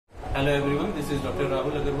Hello everyone, this is Dr.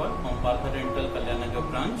 Rahul Agarwal from Partha Dental Kalyanagar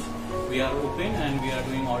branch. We are open and we are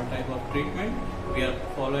doing all type of treatment. We are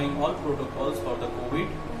following all protocols for the COVID.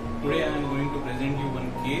 Today I am going to present you one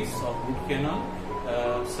case of root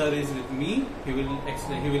canal. Sir is with me. He will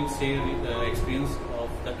share the experience of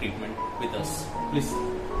the treatment with us. Please.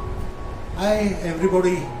 Hi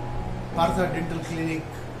everybody. Partha Dental Clinic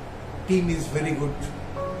team is very good.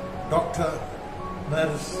 Doctor,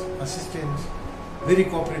 nurse, assistants, very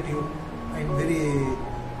cooperative and very,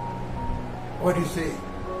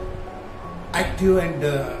 active and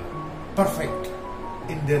perfect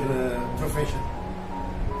in their profession.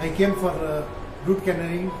 I came for root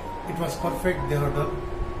canalling. It was perfect. They have done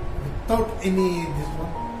without any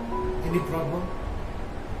problem.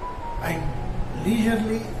 And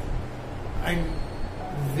leisurely and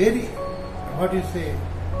very,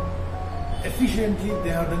 efficiently they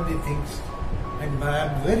have done the things. And I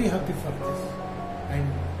am very happy for this. And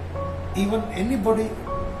even anybody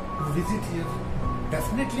who visit here,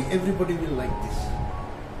 definitely everybody will like this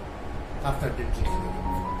after dental clinic.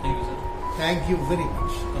 Thank you, sir. Thank you very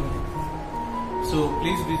much. So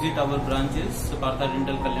please visit our branches, Partha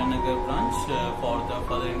Dental Kalyanagar branch, for the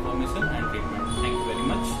further information and treatment. Thank you very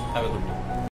much. Have a good day.